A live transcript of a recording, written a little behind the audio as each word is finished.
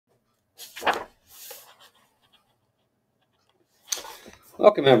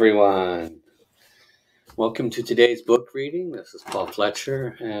Welcome, everyone. Welcome to today's book reading. This is Paul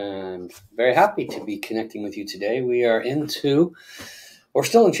Fletcher, and very happy to be connecting with you today. We're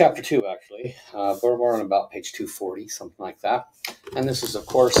still in chapter 2, actually. We're on about page 240, something like that. And this is, of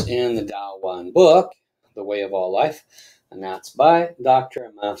course, in the Tao 1 book, The Way of All Life, and that's by Dr.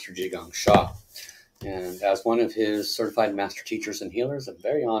 and Master Zhigang Sha. And as one of his certified master teachers and healers, I'm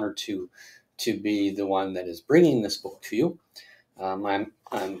very honored to be the one that is bringing this book to you. I'm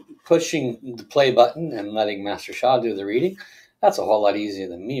pushing the play button and letting Master Sha do the reading. That's a whole lot easier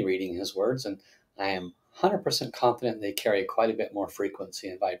than me reading his words, and I am 100% confident they carry quite a bit more frequency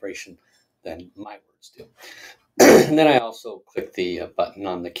and vibration than my words do. And then I also click the button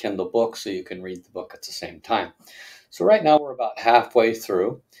on the Kindle book so you can read the book at the same time. So right now we're about halfway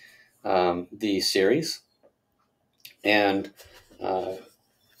through the series, and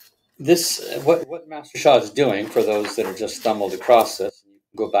what Master Sha is doing, for those that have just stumbled across this, you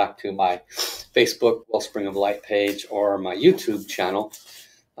can go back to my Facebook Wellspring of Light page or my YouTube channel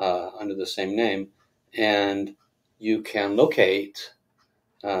under the same name, and you can locate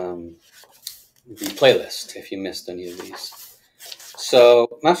the playlist if you missed any of these.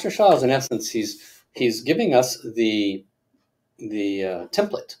 So Master Sha is, in essence, he's giving us the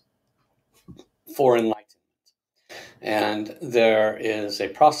template for enlightenment. And there is a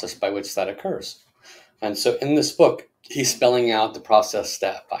process by which that occurs. And so in this book, he's spelling out the process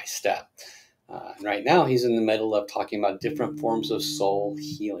step by step. And right now, he's in the middle of talking about different forms of soul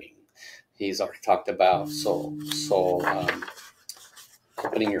healing. He's already talked about soul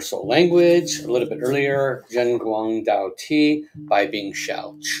opening your soul language a little bit earlier, Zhen Guang Dao Ti, by being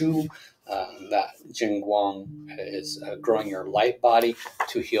Xiao Chu. That Jing Guang is growing your light body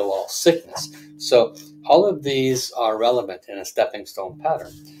to heal all sickness. So all of these are relevant in a stepping stone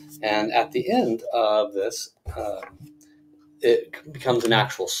pattern. And at the end of this, it becomes an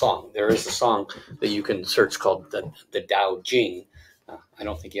actual song. There is a song that you can search called the Tao Jing. I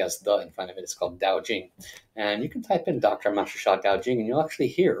don't think he has the in front of it. It's called Tao Jing. And you can type in Dr. Master Sha Tao Jing, and you'll actually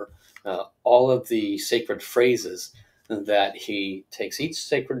hear all of the sacred phrases that he takes each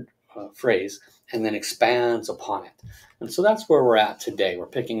sacred phrase and then expands upon it. And so that's where we're at today. We're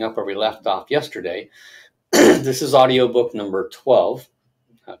picking up where we left off yesterday. This is audiobook number 12,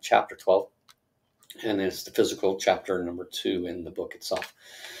 chapter 12, and it's the physical chapter number 2 in the book itself.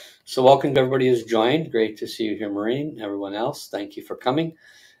 So welcome to everybody who's joined. Great to see you here, Maureen. Everyone else, thank you for coming.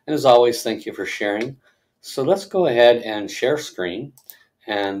 And as always, thank you for sharing. So let's go ahead and share screen,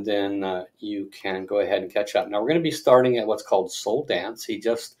 and then you can go ahead and catch up. Now we're going to be starting at what's called Soul Dance. He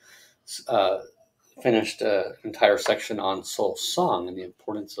just finished an entire section on Soul Song and the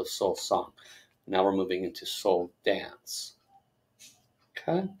importance of Soul Song. Now we're moving into Soul Dance.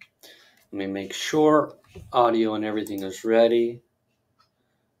 Okay. Let me make sure audio and everything is ready.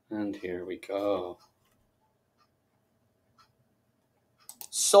 And here we go.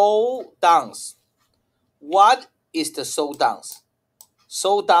 Soul dance. What is the soul dance?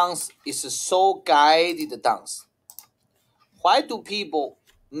 Soul dance is a soul-guided dance. Why do people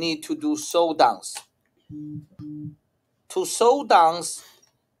need to do soul dance? To soul dance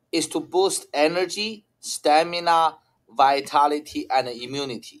is to boost energy, stamina, vitality, and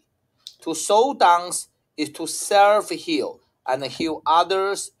immunity. To soul dance is to self-heal and heal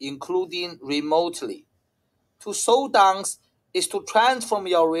others, including remotely. To soul dance is to transform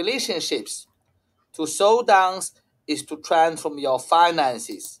your relationships. To soul dance is to transform your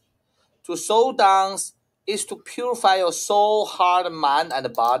finances. To soul dance is to purify your soul, heart, mind,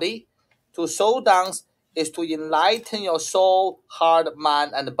 and body. To soul dance is to enlighten your soul, heart,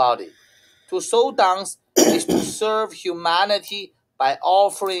 mind, and body. To soul dance is to serve humanity by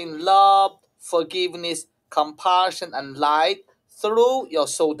offering love, forgiveness, compassion, and light through your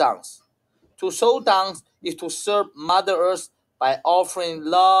soul dance. To soul dance is to serve Mother Earth by offering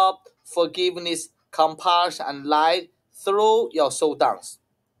love, forgiveness, compassion, and light through your soul dance.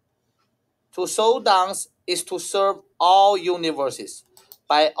 To soul dance is to serve all universes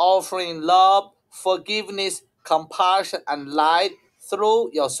by offering love, forgiveness, compassion, and light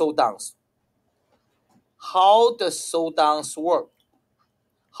through your soul dance. How does soul dance work?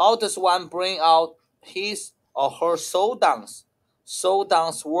 How does one bring out his or her soul dance? Soul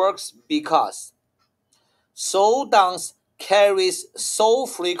dance works because soul dance carries soul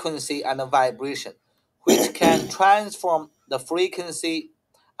frequency and vibration, which can transform the frequency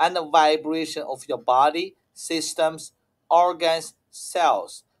and the vibration of your body, systems, organs,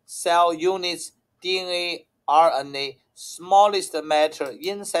 cells, cell units, DNA, RNA, smallest matter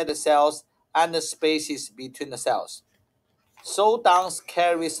inside the cells, and the spaces between the cells. Soul dance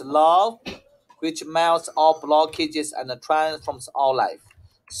carries love, which melts all blockages and transforms all life.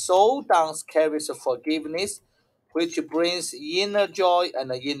 Soul dance carries forgiveness, which brings inner joy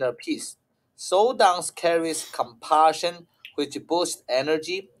and inner peace. Soul dance carries compassion, which boosts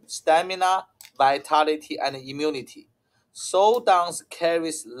energy, stamina, vitality, and immunity. Soul dance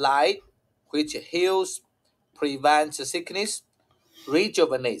carries light, which heals, prevents sickness,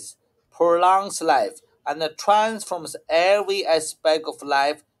 rejuvenates, prolongs life, and transforms every aspect of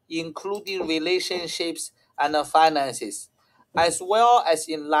life, including relationships and finances, as well as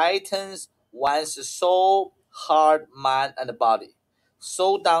enlightens one's soul, heart, mind, and body.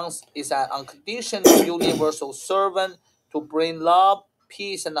 Soul dance is an unconditional universal servant to bring love,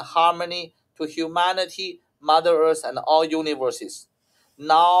 peace, and harmony to humanity, Mother Earth, and all universes.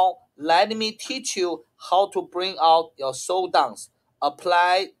 Now, let me teach you how to bring out your soul dance.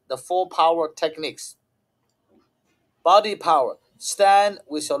 Apply the four power techniques. Body power. Stand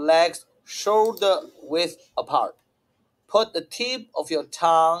with your legs shoulder width apart. Put the tip of your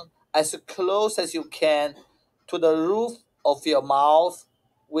tongue as close as you can to the roof of your mouth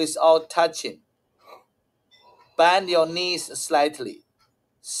without touching. Bend your knees slightly.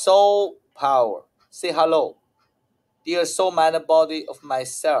 Soul power. Say hello. Dear soul, mind, body of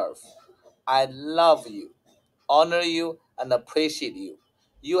myself, I love you, honor you, and appreciate you.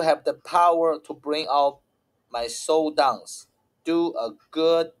 You have the power to bring out my soul dance. Do a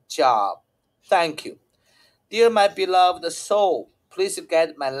good job. Thank you. Dear my beloved soul, please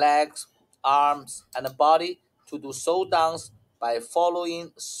guide my legs, arms, and body to do soul dance by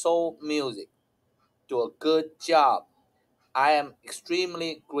following soul music. Do a good job. I am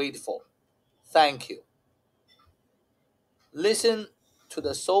extremely grateful. Thank you. Listen to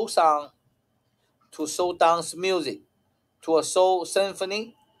the soul song, to soul dance music, to a soul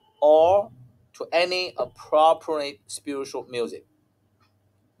symphony, or to any appropriate spiritual music.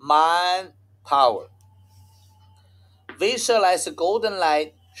 Mind power. Visualize a golden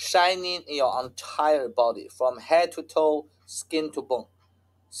light shining in your entire body from head to toe, skin to bone.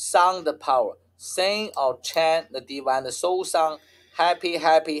 Sound the power. Sing or chant the divine soul song. Happy,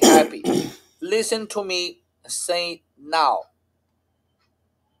 happy, happy. Listen to me. Sing it now.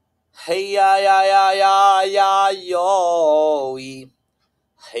 Hey ya ya ya ya ya yo. Hey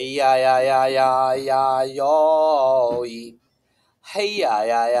ya ya ya ya ya yo. Hey ya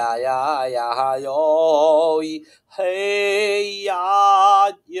ya ya ya ya yo. Hey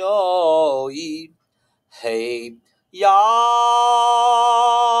ya yo. Hey ya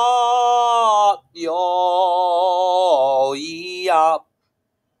yo ya.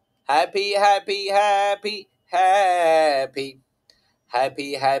 Happy, happy, happy, happy.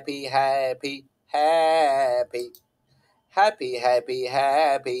 Happy, happy, happy, happy. Happy, happy,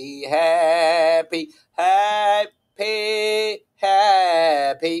 happy, happy, happy,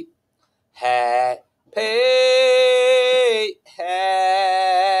 happy, happy,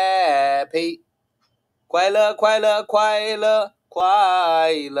 happy. 快乐，快乐，快乐，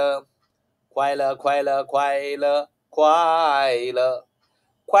快乐，快乐，快乐，快乐，快乐。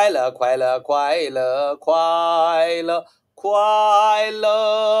快乐，快乐，快乐，快乐，快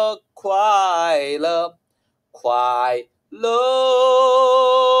乐，快乐，快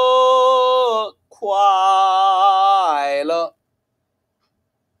乐，快乐。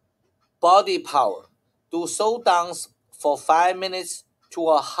Body power. Do soul dance for 5 minutes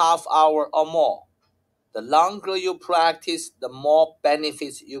to a half hour or more. The longer you practice, the more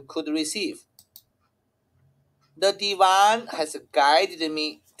benefits you could receive. The divine has guided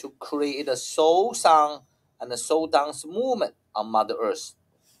me to create a soul song and a soul dance movement on Mother Earth.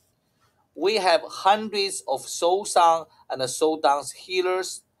 We have hundreds of soul song and soul dance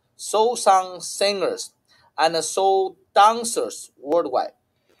healers, soul song singers, and soul dancers worldwide.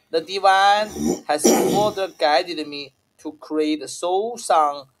 The divine has further guided me to create a soul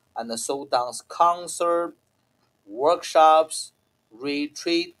song and a soul dance concert, workshops,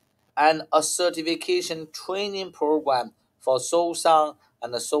 retreat, and a certification training program for soul song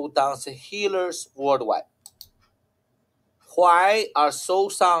and soul dance healers worldwide. Why are soul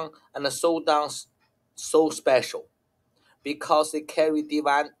song and soul dance so special? Because they carry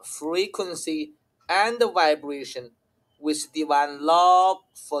divine frequency and vibration with divine love,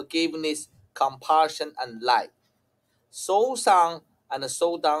 forgiveness, compassion, and light. Soul song and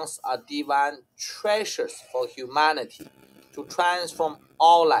soul dance are divine treasures for humanity to transform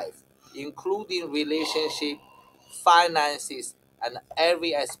all life, including relationship, finances, and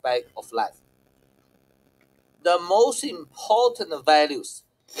every aspect of life. The most important values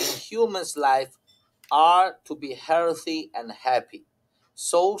in humans' life are to be healthy and happy.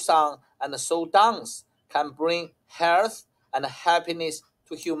 Soul song and soul dance can bring health and happiness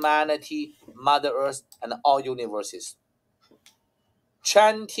to humanity, Mother Earth, and all universes.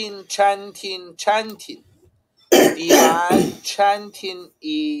 Chanting, chanting, chanting. Divine chanting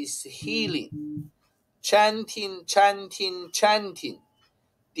is healing. Chanting, chanting, chanting.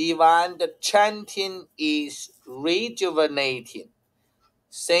 Divine chanting is rejuvenating.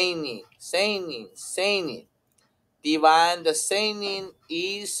 Singing, singing, singing. Divine singing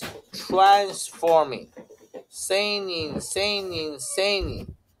is transforming. Singing, singing,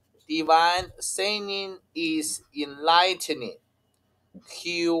 singing. Divine singing is enlightening.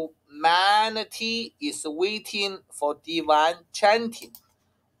 Humanity is waiting for divine chanting.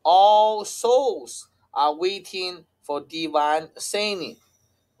 All souls are waiting for divine singing.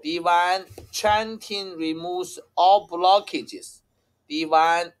 Divine chanting removes all blockages.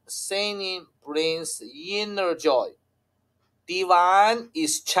 Divine singing brings inner joy. Divine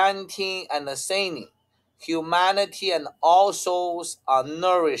is chanting and singing. Humanity and all souls are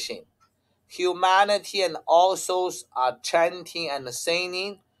nourishing. Humanity and all souls are chanting and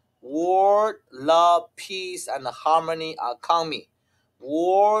singing. World, love, peace, and harmony are coming.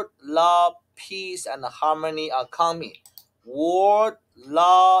 World, love, peace, and harmony are coming. World,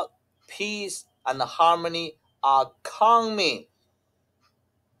 love, peace, and harmony are coming.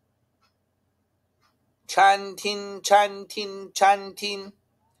 Chanting, chanting, chanting.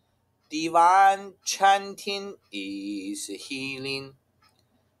 Divine chanting is healing.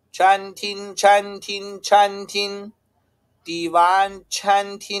 Chanting, chanting, chanting. Divine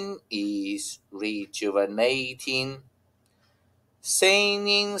chanting is rejuvenating.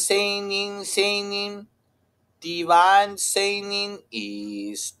 Singing, singing, singing. Divine singing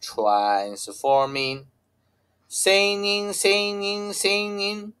is transforming. Singing, singing,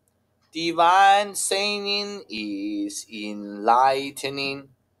 singing. Divine singing is enlightening.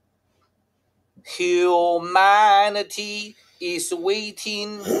 Humanity is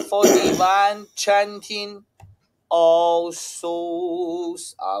waiting for divine chanting. All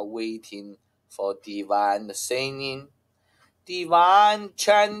souls are waiting for divine singing. Divine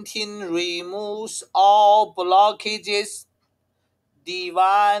chanting removes all blockages.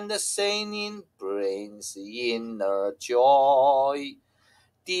 Divine singing brings inner joy.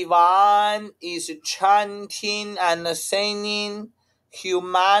 Divine is chanting and singing.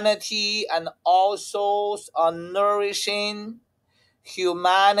 Humanity and all souls are nourishing.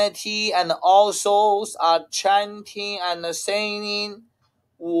 Humanity and all souls are chanting and singing.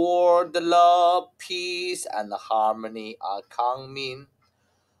 World, love, peace, and harmony are coming.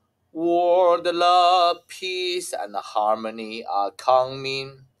 World, love, peace, and harmony are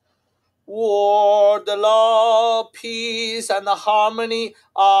coming. World, love, peace, and harmony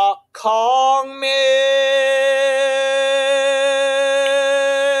are coming.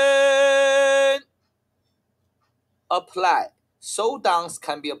 Apply. Soul dance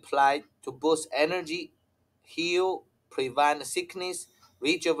can be applied to boost energy, heal, prevent sickness,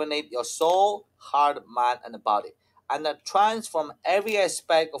 rejuvenate your soul, heart, mind, and body, and transform every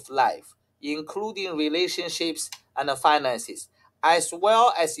aspect of life, including relationships and finances, as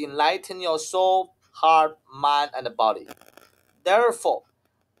well as enlighten your soul, heart, mind, and body. Therefore,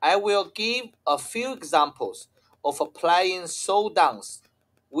 I will give a few examples of applying soul dance.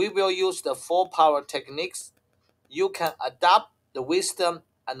 We will use the four power techniques. You can adapt the wisdom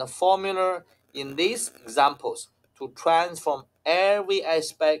and the formula in these examples to transform every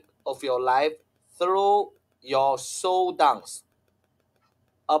aspect of your life through your soul dance.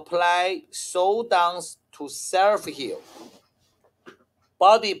 Apply soul dance to self-heal.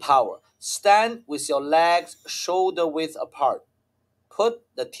 Body power. Stand with your legs shoulder width apart. Put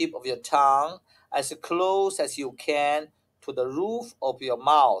the tip of your tongue as close as you can to the roof of your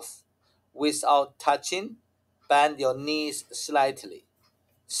mouth without touching. Bend your knees slightly.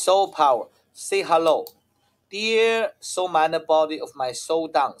 Soul power. Say hello. Dear soul, mind, and body of my soul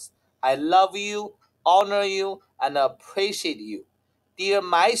dance, I love you, honor you, and appreciate you. Dear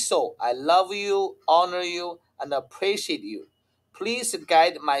my soul, I love you, honor you, and appreciate you. Please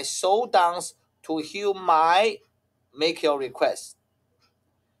guide my soul dance to heal my. Make your request.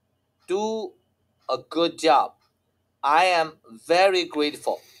 Do a good job. I am very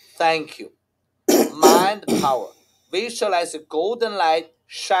grateful. Thank you. Mind power. Visualize a golden light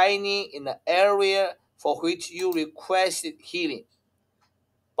shining in the area for which you requested healing.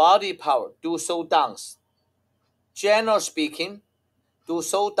 Body power. Do soul dance. General speaking, do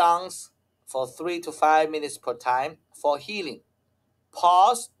soul dance for 3 to 5 minutes per time for healing.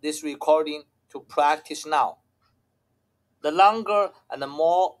 Pause this recording to practice now. The longer and the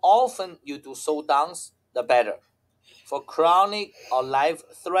more often you do soul dance, the better. For chronic or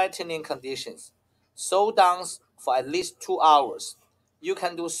life-threatening conditions, soul dance for at least 2 hours. You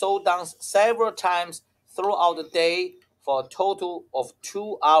can do soul dance several times throughout the day for a total of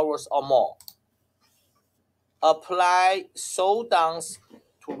 2 hours or more. Apply soul dance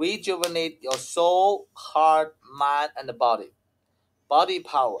to rejuvenate your soul, heart, mind, and body. Body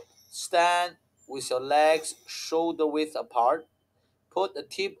power. Stand with your legs shoulder width apart. Put the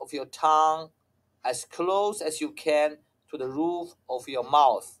tip of your tongue as close as you can to the roof of your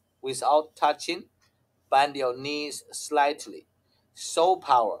mouth without touching. Bend your knees slightly. Soul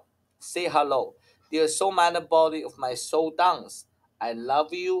power. Say hello. Dear soul, mind, and body of my soul dance. I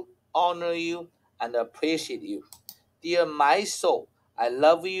love you, honor you, and appreciate you. Dear my soul, I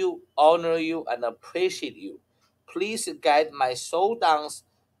love you, honor you, and appreciate you. Please guide my soul dance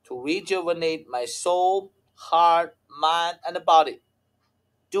to rejuvenate my soul, heart, mind, and body.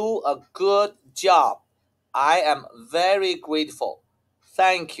 Do a good job. I am very grateful.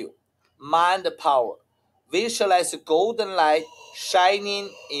 Thank you. Mind power. Visualize golden light shining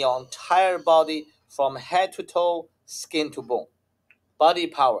in your entire body from head to toe, skin to bone. Body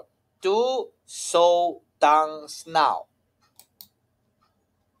power. Do soul dance now.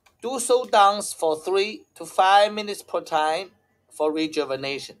 Do soul dance for 3 to 5 minutes per time for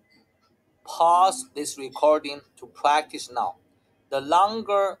rejuvenation. Pause this recording to practice now. The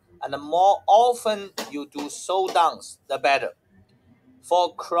longer and the more often you do soul dance, the better.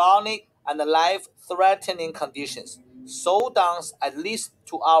 For chronic and life-threatening conditions, soul dance at least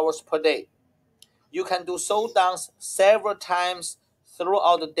 2 hours per day. You can do soul dance several times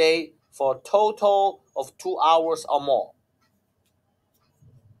throughout the day for a total of 2 hours or more.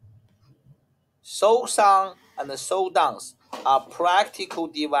 Soul song and soul dance are practical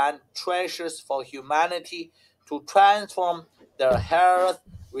divine treasures for humanity to transform their health,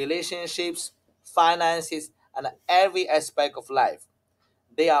 relationships, finances, and every aspect of life.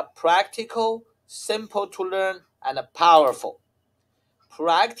 They are practical, simple to learn, and powerful.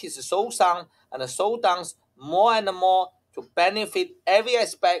 Practice soul song and soul dance more and more to benefit every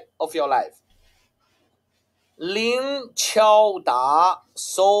aspect of your life. Ling Qiao Da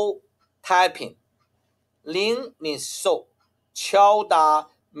Soul Typing. Ling means soul. Qiao Da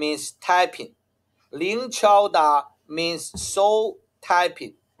means typing. Ling Qiao Da means soul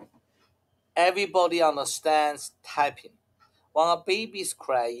typing. Everybody understands typing. When a baby is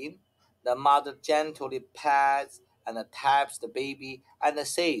crying, the mother gently pats and taps the baby and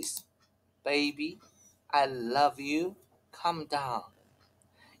says, "Baby, I love you. Calm down."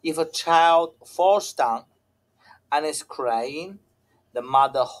 If a child falls down and is crying, the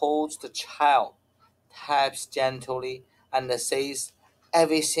mother holds the child, taps gently, and says,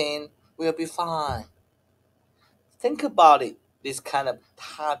 "Everything will be fine." Think about it, this kind of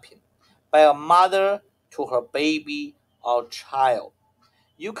tapping by a mother to her baby or child.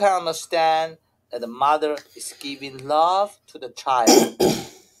 You can understand that the mother is giving love to the child.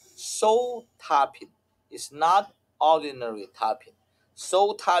 Soul tapping is not ordinary tapping.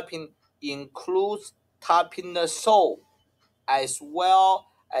 Soul tapping includes tapping the soul as well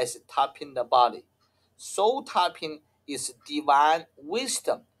as tapping the body. Soul tapping is divine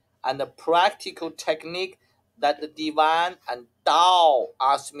wisdom and a practical technique that the divine and TAO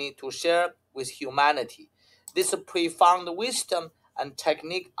asked me to share with humanity. This profound wisdom and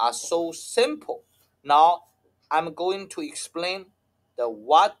technique are so simple. Now, I'm going to explain the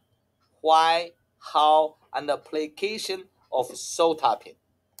what, why, how, and the application of soul tapping.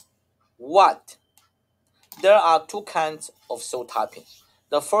 What? There are two kinds of soul tapping.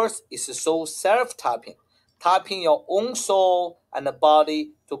 The first is soul self tapping, tapping your own soul and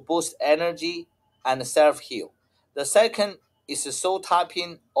body to boost energy and self heal. The second is soul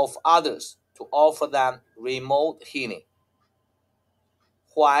tapping of others to offer them remote healing.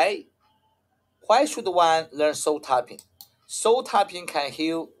 Why? Why should one learn soul tapping? Soul tapping can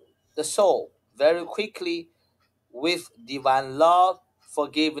heal the soul very quickly with divine love,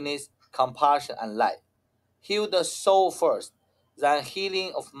 forgiveness, compassion, and light. Heal the soul first, then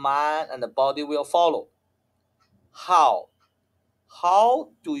healing of mind and the body will follow. How?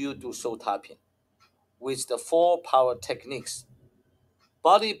 How do you do soul tapping? With the four power techniques.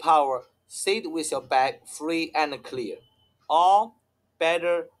 Body power, sit with your back free and clear. Or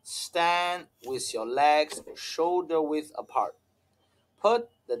better, stand with your legs shoulder width apart. Put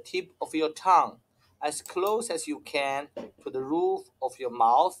the tip of your tongue as close as you can to the roof of your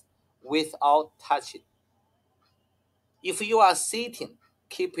mouth without touching. If you are sitting,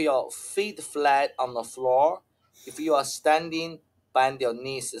 keep your feet flat on the floor. If you are standing, bend your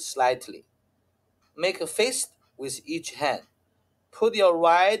knees slightly. Make a fist with each hand. Put your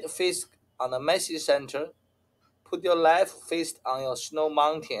right fist on the message center. Put your left fist on your snow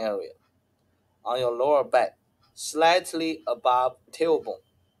mountain area, on your lower back. slightly above tailbone.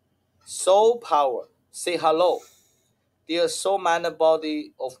 Soul power, say hello. Dear soul mind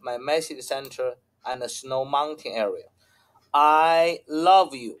body of my message center and the snow mountain area. I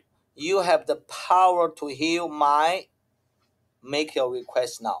love you. You have the power to heal my. Make your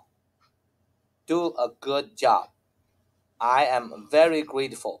request now. Do a good job. I am very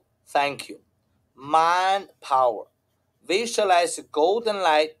grateful. Thank you. Mind power. Visualize golden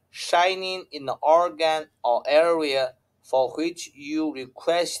light shining in the organ or area for which you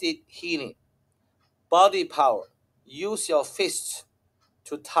requested healing. Body power. Use your fists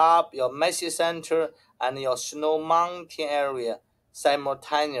to tap your message center and your snow mountain area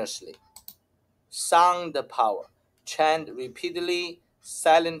simultaneously. Sound power. Chant repeatedly,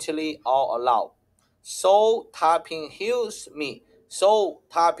 silently, or aloud. Soul tapping heals me. Soul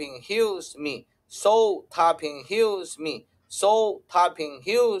tapping heals me. Soul tapping heals me. Soul tapping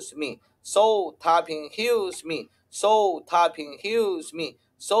heals me. Soul tapping heals me. Soul tapping heals me.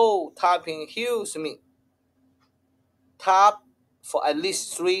 Soul tapping heals me. Tap for at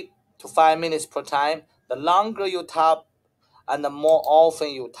least 3 to 5 minutes per time. The longer you tap and the more often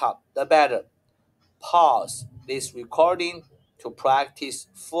you tap, the better. Pause this recording to practice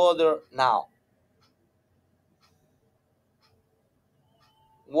further now.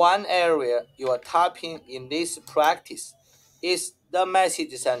 One area you are tapping in this practice is the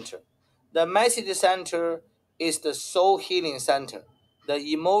message center. The message center is the soul healing center, the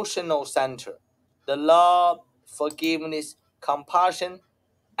emotional center, the love, forgiveness, compassion,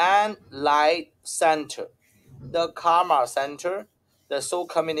 and light center, the karma center, the soul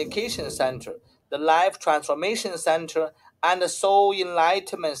communication center, the life transformation center, and the soul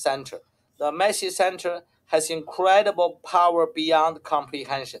enlightenment center. The message center has incredible power beyond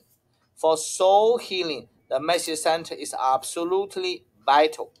comprehension. For soul healing, the message center is absolutely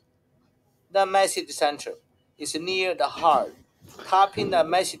vital. The message center is near the heart. Tapping the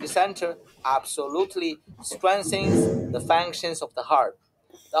message center absolutely strengthens the functions of the heart.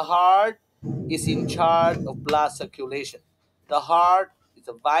 The heart is in charge of blood circulation. The heart is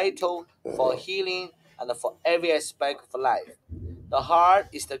vital for healing and for every aspect of life. The heart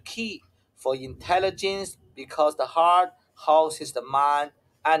is the key for intelligence because the heart houses the mind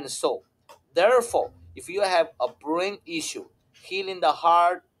and the soul. Therefore, if you have a brain issue, healing the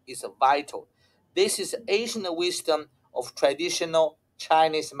heart is vital. This is ancient wisdom of traditional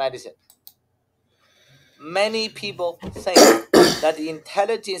Chinese medicine. Many people think that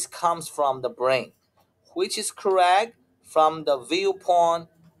intelligence comes from the brain, which is correct from the viewpoint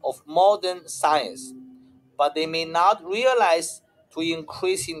of modern science, but they may not realize to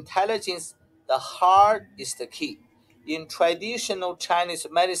increase intelligence, the heart is the key. In traditional Chinese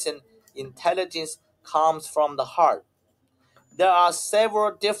medicine, intelligence comes from the heart. There are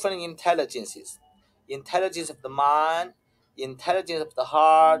several different intelligences: intelligence of the mind, intelligence of the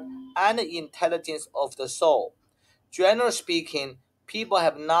heart, and the intelligence of the soul. Generally speaking, people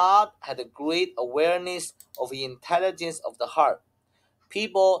have not had a great awareness of the intelligence of the heart.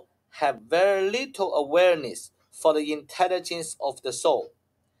 People have very little awareness for the intelligence of the soul.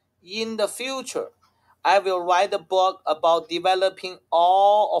 In the future, I will write a book about developing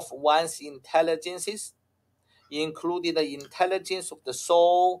all of one's intelligences, including the intelligence of the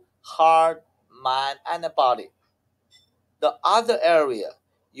soul, heart, mind, and the body. The other area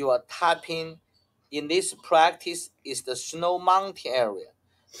you are tapping in this practice is the snow mountain area.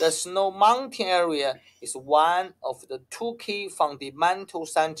 The snow mountain area is one of the two key fundamental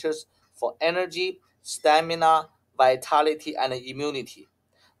centers for energy, stamina, vitality, and immunity.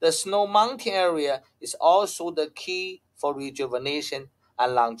 The snow mountain area is also the key for rejuvenation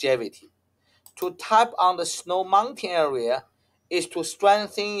and longevity. To tap on the snow mountain area is to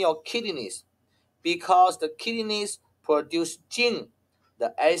strengthen your kidneys because the kidneys produce jing,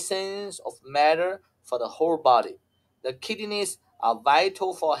 the essence of matter for the whole body. The kidneys are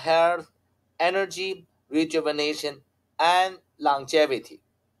vital for health, energy, rejuvenation, and longevity.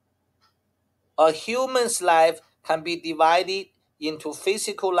 A human's life can be divided into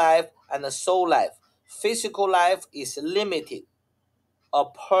physical life and a soul life. Physical life is limited. A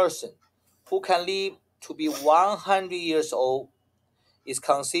person who can live to be 100 years old is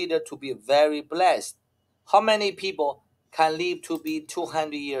considered to be very blessed. How many people can live to be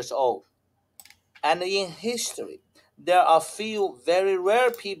 200 years old? And in history, there are few very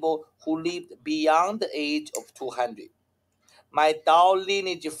rare people who lived beyond the age of 200. My Tao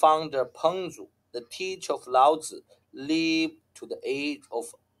lineage founder Pengzu, the teacher of Lao Tzu, lived to the age of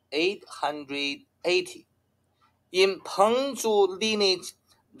 880. In Pengzu lineage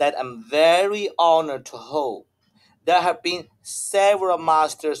that I'm very honored to hold, there have been several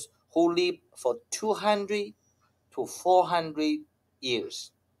masters who lived for 200, to 400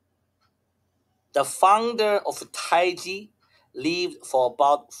 years. The founder of Taiji lived for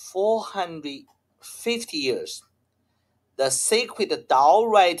about 450 years. The sacred Tao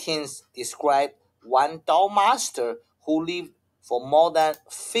writings describe one Tao master who lived for more than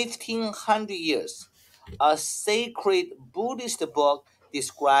 1500 years. A sacred Buddhist book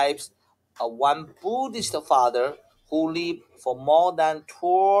describes one Buddhist father who lived for more than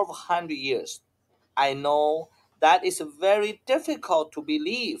 1200 years. I know that is very difficult to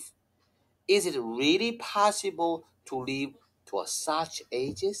believe. Is it really possible to live to such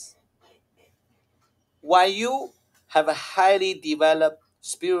ages? While you have a highly developed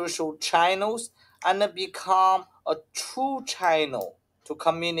spiritual channels and become a true channel to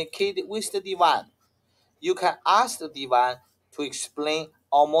communicate with the divine, you can ask the divine to explain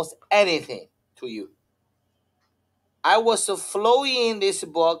almost anything to you. I was flowing this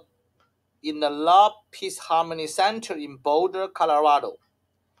book in the Love Peace Harmony Center in Boulder, Colorado.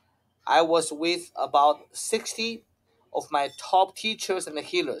 I was with about 60 of my top teachers and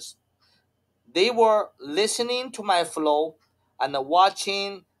healers. They were listening to my flow and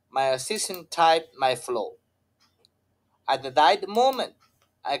watching my assistant type my flow. At that moment,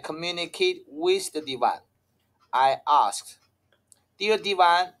 I communicate with the divine. I asked, Dear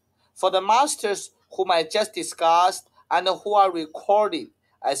divine, for the masters whom I just discussed and who are recorded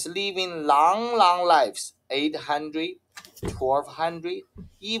as living long, long lives, 800, 1200,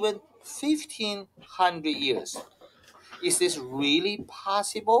 even 1500 years. Is this really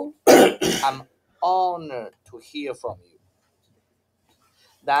possible? I'm honored to hear from you.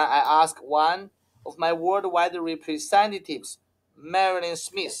 Then I asked one of my worldwide representatives, Marilyn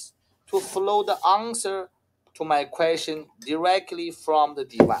Smith, to flow the answer to my question directly from the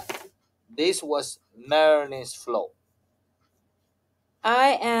divine. This was Marilyn's flow.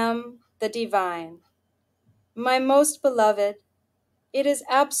 I am the divine. My most beloved, it is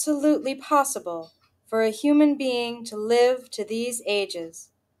absolutely possible for a human being to live to these ages.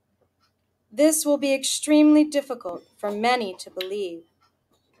 This will be extremely difficult for many to believe.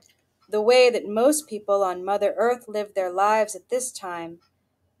 The way that most people on Mother Earth live their lives at this time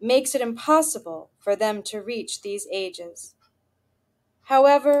makes it impossible for them to reach these ages.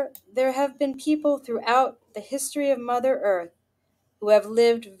 However, there have been people throughout the history of Mother Earth who have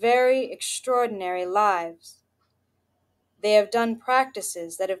lived very extraordinary lives. They have done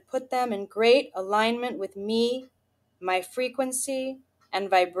practices that have put them in great alignment with me, my frequency and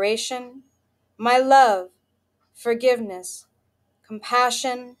vibration, my love, forgiveness,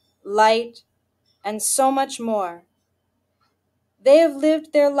 compassion, light, and so much more. They have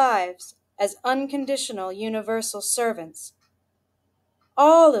lived their lives as unconditional universal servants.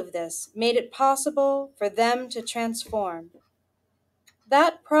 All of this made it possible for them to transform.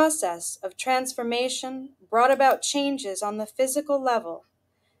 That process of transformation brought about changes on the physical level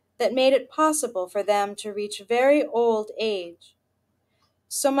that made it possible for them to reach very old age.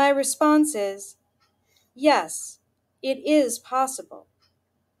 So my response is, yes, it is possible.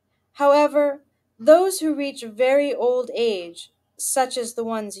 However, those who reach very old age, such as the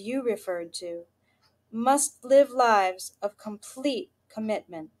ones you referred to, must live lives of complete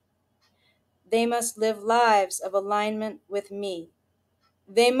commitment. They must live lives of alignment with me.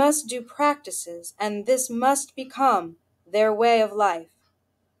 They must do practices, and this must become their way of life.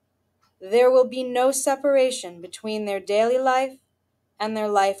 There will be no separation between their daily life and their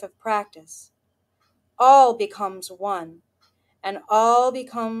life of practice. All becomes one, and all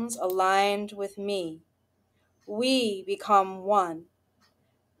becomes aligned with me. We become one.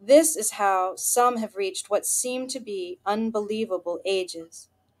 This is how some have reached what seem to be unbelievable ages.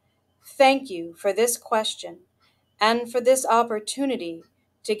 Thank you for this question and for this opportunity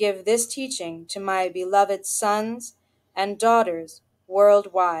to give this teaching to my beloved sons and daughters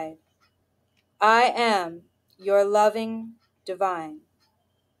worldwide. I am your loving divine.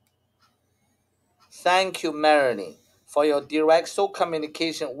 Thank you, Marilyn, for your direct soul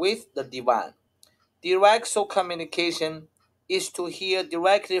communication with the divine. Direct soul communication is to hear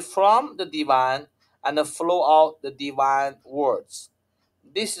directly from the divine and flow out the divine words.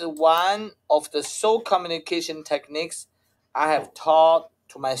 This is one of the soul communication techniques I have taught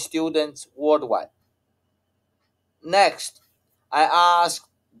to my students worldwide. Next, I ask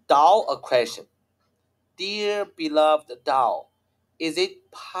Tao a question. Dear beloved Tao, is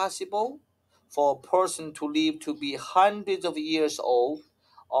it possible for a person to live to be hundreds of years old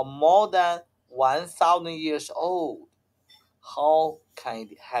or more than 1,000 years old? How can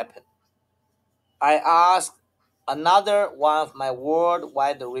it happen? I asked another one of my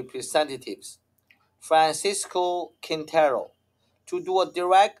worldwide representatives, Francisco Quintero, to do a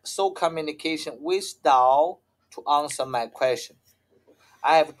direct soul communication with Tao to answer my question.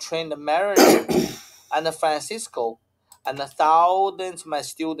 I have trained Marilyn and Francisco and thousands of my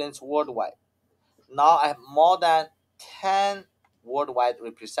students worldwide. Now I have more than 10 worldwide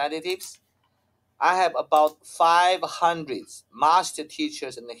representatives. I have about 500 master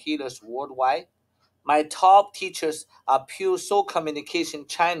teachers and healers worldwide. My top teachers are pure soul communication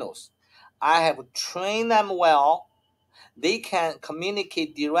channels. I have trained them well. They can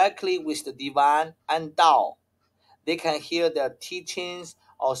communicate directly with the divine and Tao. They can hear their teachings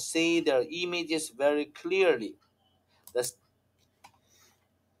or see their images very clearly. The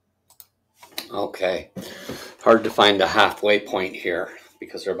Okay. Hard to find a halfway point here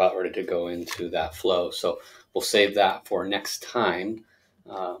because we're about ready to go into that flow. So we'll save that for next time.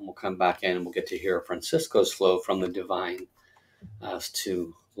 We'll come back in and we'll get to hear Francisco's flow from the divine as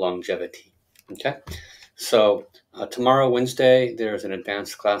to longevity. Okay. So tomorrow, Wednesday, there's an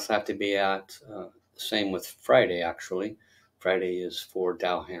advanced class I have to be at. Same with Friday, actually. Friday is for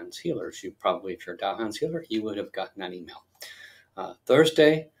Tao Hands Healers. You probably, if you're a Tao Hands Healer, you would have gotten that email.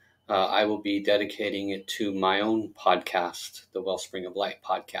 Thursday, I will be dedicating it to my own podcast, the Wellspring of Light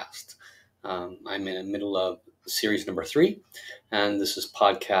podcast. I'm in the middle of series number 3, and this is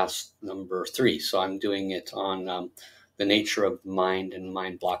podcast number 3. So I'm doing it on the nature of mind and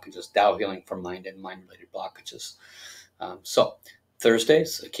mind blockages, Tao healing for mind and mind-related blockages. So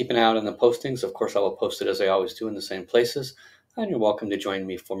Thursdays, keep an eye out on the postings. Of course, I will post it as I always do in the same places. And you're welcome to join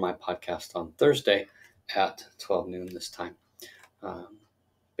me for my podcast on Thursday at 12 noon this time.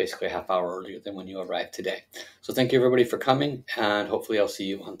 Basically a half hour earlier than when you arrived today. So thank you everybody for coming, and hopefully I'll see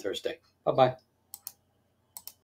you on Thursday. Bye-bye.